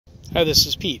Hi, this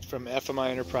is Pete from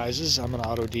FMI Enterprises. I'm an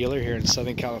auto dealer here in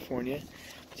Southern California.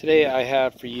 Today I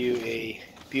have for you a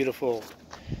beautiful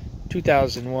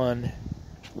 2001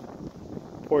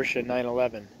 Porsche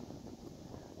 911.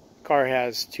 The car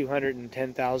has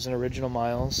 210,000 original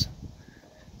miles.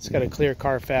 It's got a clear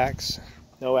Carfax,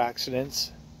 no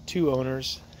accidents, 2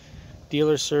 owners,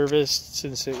 dealer serviced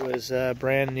since it was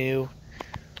brand new.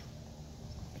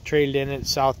 Traded in at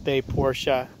South Bay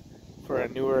Porsche for a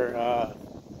newer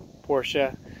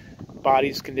Porsche.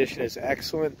 Body's condition is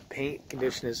excellent. Paint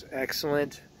condition is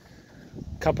excellent.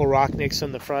 A couple rock nicks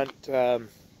on the front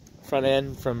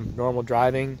end from normal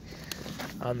driving.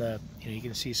 On the, you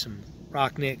can see some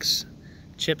rock nicks,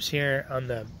 chips here on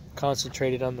the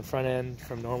concentrated on the front end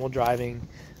from normal driving,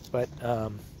 but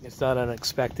it's not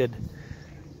unexpected.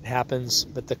 It happens.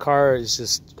 But the car is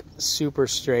just super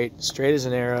straight as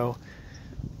an arrow.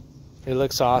 It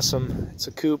looks awesome. It's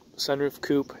a coupe, sunroof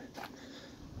coupe.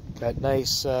 Got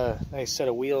nice set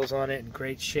of wheels on it in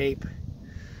great shape.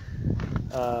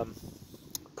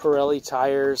 Pirelli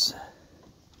tires,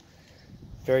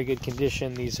 very good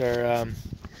condition. These are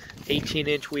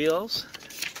 18-inch wheels.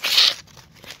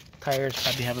 Tires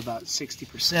probably have about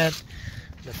 60%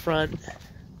 in the front.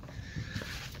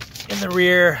 In the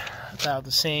rear, about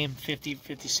the same,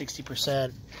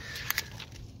 50-60%.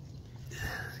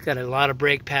 Got a lot of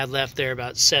brake pad left there,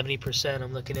 about 70%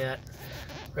 I'm looking at.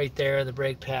 Right there, the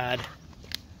brake pad.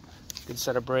 Good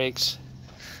set of brakes.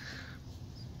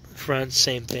 Front,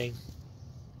 same thing.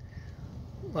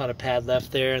 A lot of pad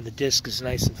left there, and the disc is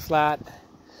nice and flat.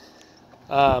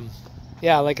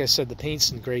 Yeah, like I said, the paint's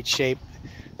in great shape.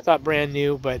 Not brand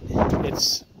new, but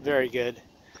it's very good.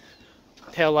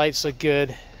 Tail lights look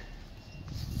good.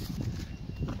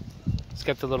 It's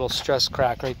got the little stress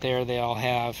crack right there. They all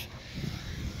have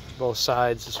both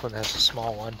sides. This one has a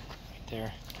small one right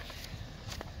there.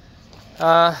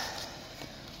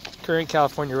 Current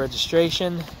California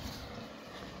registration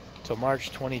till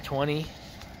March 2020.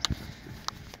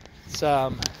 It's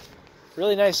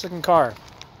really nice looking car,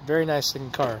 very nice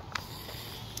looking car.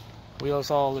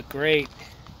 Wheels all look great,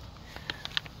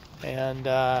 and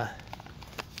I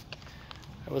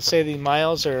would say the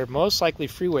miles are most likely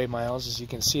freeway miles. As you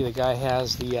can see, the guy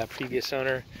has the previous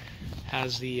owner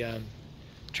has the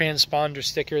transponder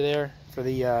sticker there for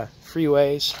the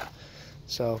freeways.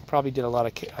 So probably did a lot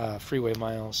of freeway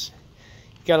miles.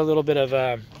 You got a little bit of,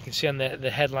 you can see on the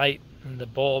headlight and the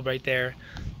bulb right there,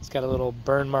 it's got a little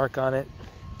burn mark on it.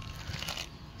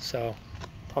 So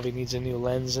probably needs a new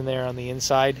lens in there on the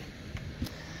inside.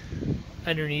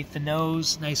 Underneath the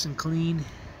nose, nice and clean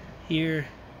here.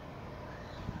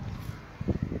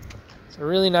 It's a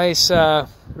really nice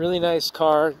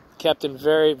car, kept in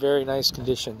very, very nice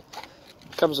condition.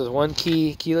 Comes with one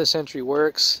key, keyless entry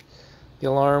works. The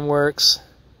alarm works.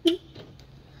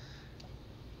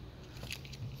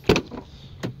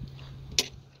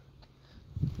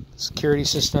 Security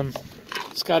system.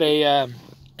 It's got a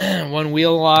one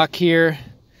wheel lock here.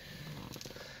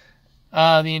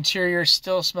 The interior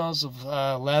still smells of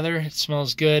leather. It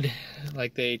smells good.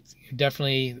 Like the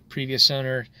previous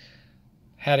owner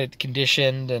had it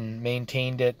conditioned and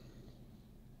maintained it.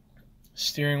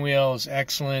 Steering wheel is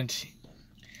excellent.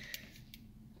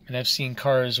 And I've seen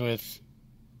cars with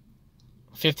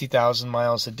 50,000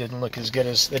 miles that don't look as good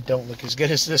as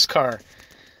this car.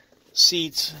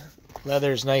 Seats,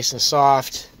 leather is nice and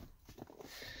soft.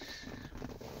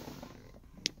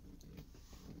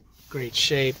 Great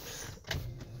shape.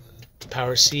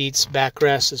 Power seats,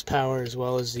 backrest is power, as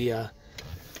well as the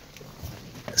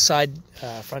side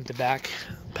front to back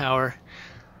power.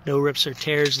 No rips or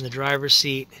tears in the driver's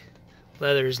seat.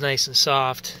 Leather is nice and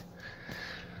soft.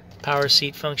 Power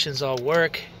seat functions all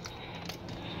work.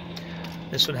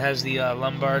 This one has the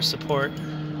lumbar support.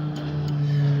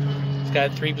 It's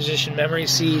got 3-position memory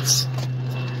seats.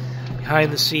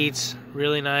 Behind the seats,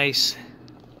 really nice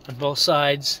on both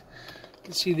sides. You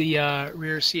can see the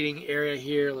rear seating area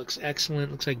here. Looks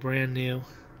excellent. Looks like brand new.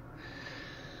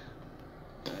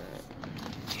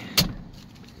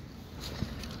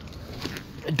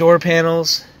 Door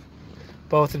panels,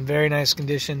 both in very nice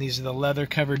condition. These are the leather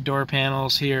covered door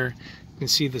panels here. You can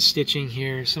see the stitching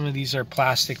here. Some of these are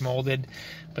plastic molded,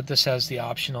 but this has the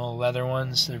optional leather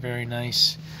ones. They're very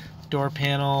nice. Door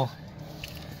panel,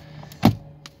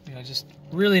 just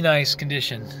really nice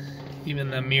condition. Even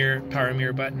the power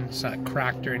mirror button, it's not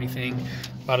cracked or anything.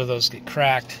 A lot of those get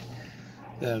cracked.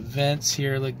 The vents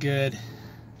here look good.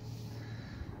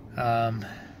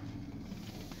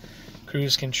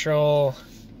 Cruise control.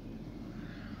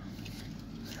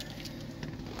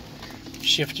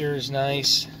 Shifter is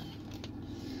nice.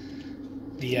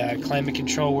 The climate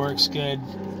control works good.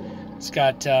 It's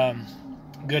got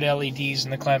good LEDs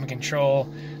in the climate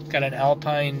control. It's got an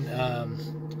Alpine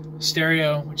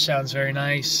stereo, which sounds very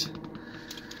nice.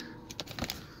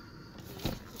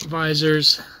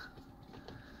 Visors.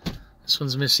 This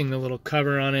one's missing the little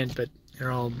cover on it, but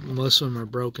most of them are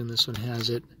broken. This one has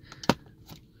it.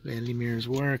 Vanity mirrors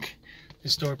work.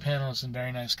 This door panel is in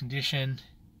very nice condition.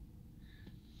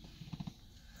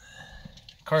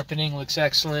 Carpeting looks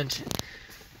excellent.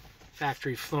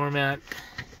 Factory floor mat.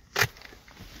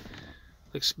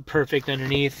 Looks perfect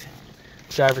underneath.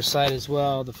 Driver's side as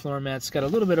well. The floor mat's got a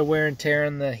little bit of wear and tear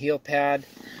on the heel pad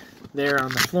there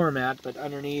on the floor mat, but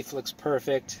underneath looks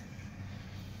perfect.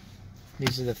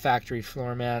 These are the factory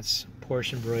floor mats,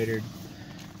 Porsche embroidered.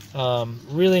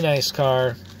 Really nice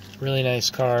car. Really nice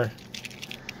car.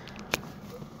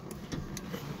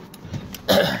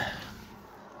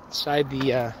 Inside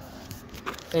the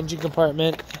engine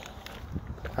compartment.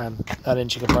 Not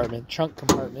engine compartment, trunk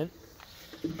compartment.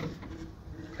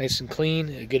 Nice and clean,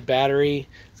 a good battery.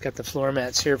 It's got the floor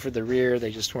mats here for the rear. They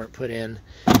just weren't put in.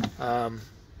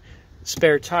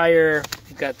 Spare tire.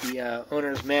 You've got the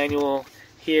owner's manual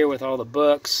here with all the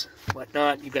books,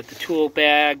 whatnot. You've got the tool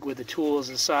bag with the tools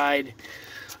inside.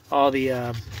 All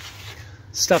the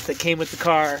stuff that came with the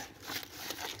car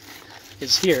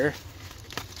is here.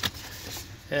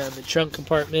 And the trunk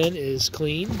compartment is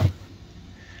clean.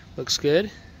 Looks good.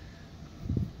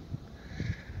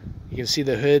 You can see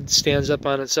the hood stands up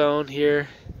on its own here.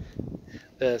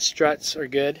 The struts are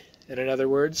good, in other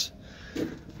words.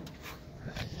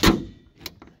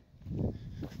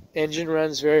 Engine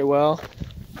runs very well.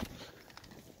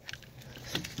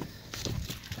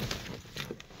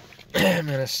 I'm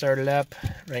going to start it up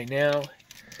right now.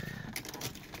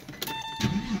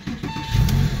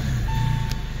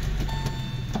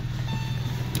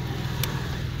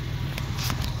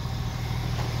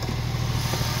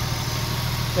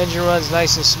 Engine runs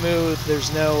nice and smooth.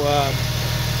 There's no,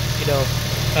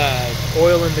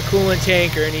 oil in the coolant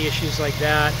tank or any issues like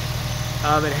that.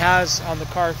 It has on the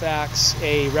Carfax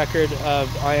a record of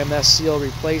IMS seal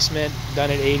replacement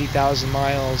done at 80,000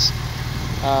 miles.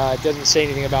 It doesn't say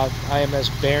anything about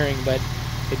IMS bearing, but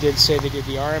it did say they did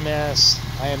the RMS,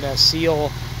 IMS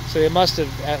seal, so they must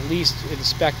have at least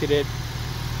inspected it,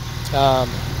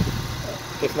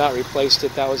 if not replaced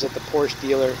it. That was at the Porsche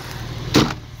dealer.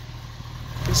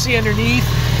 You can see underneath,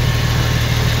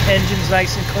 engine's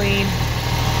nice and clean.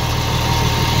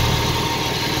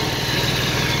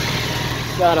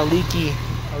 Not a leaky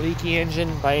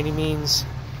engine by any means.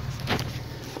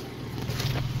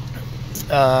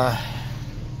 So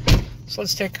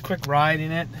let's take a quick ride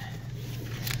in it.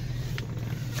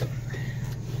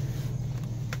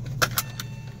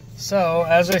 So,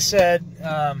 as I said,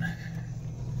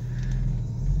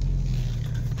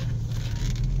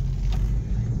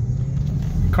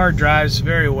 car drives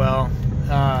very well.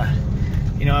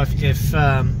 If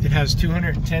it has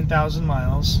 210,000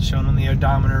 miles shown on the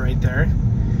odometer right there.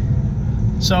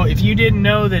 So if you didn't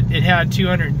know that it had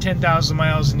 210,000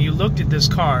 miles and you looked at this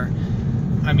car,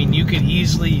 I mean, you could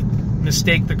easily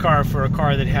mistake the car for a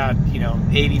car that had,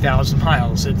 80,000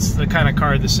 miles. It's the kind of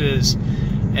car this is.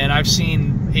 And I've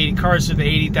seen cars with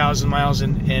 80,000 miles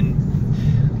in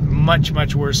much,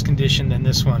 much worse condition than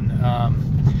this one.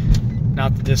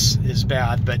 Not that this is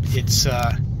bad, but it's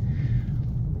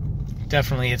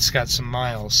definitely, it's got some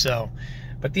miles. So,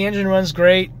 but the engine runs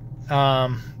great.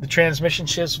 The transmission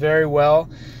shifts very well.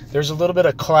 There's a little bit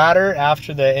of clatter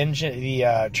after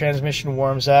the transmission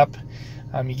warms up.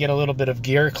 You get a little bit of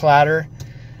gear clatter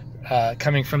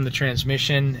coming from the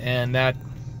transmission, and that,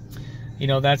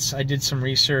 I did some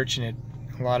research, and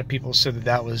a lot of people said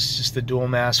that was just the dual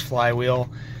mass flywheel.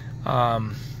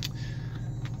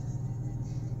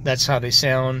 That's how they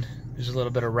sound. There's a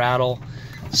little bit of rattle.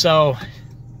 So,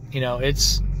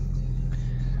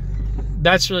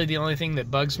 that's really the only thing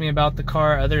that bugs me about the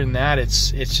car. Other than that,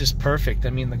 it's just perfect. I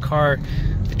mean,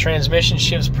 the transmission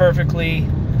shifts perfectly.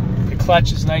 The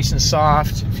clutch is nice and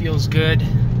soft. It feels good.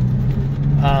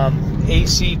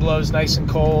 AC blows nice and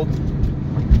cold.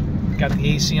 Got the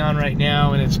AC on right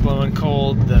now, and it's blowing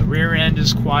cold. The rear end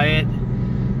is quiet.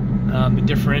 The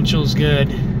differential's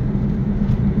good.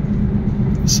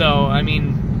 So, I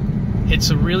mean,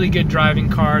 it's a really good driving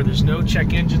car. There's no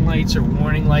check engine lights or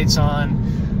warning lights on.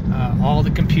 All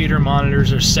the computer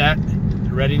monitors are set,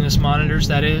 the readiness monitors,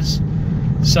 that is.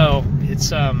 So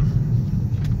it's a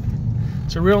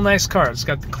real nice car. It's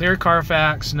got the clear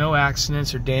Carfax, no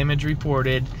accidents or damage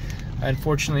reported.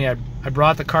 Unfortunately, I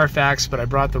brought the Carfax, but I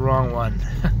brought the wrong one.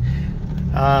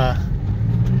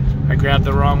 I grabbed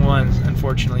the wrong one,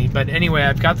 unfortunately. But anyway,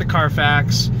 I've got the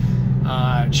Carfax.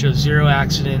 It shows 0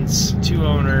 accidents, 2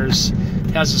 owners.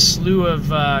 has a slew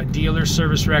of dealer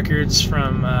service records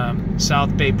from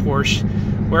South Bay Porsche,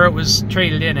 where it was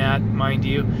traded in at, mind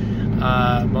you,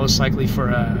 most likely for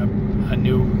a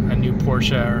new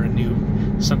Porsche or a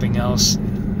new something else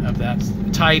of that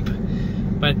type.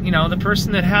 But you know, the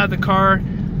person that had the car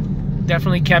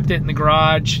definitely kept it in the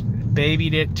garage,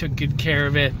 babied it, took good care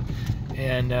of it,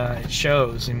 and it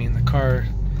shows. I mean, the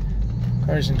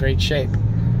car's in great shape.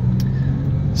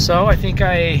 So I think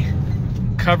I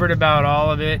covered about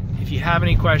all of it. If you have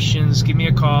any questions, give me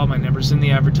a call. My number's in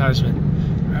the advertisement.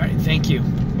 All right, thank you.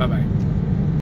 Bye-bye.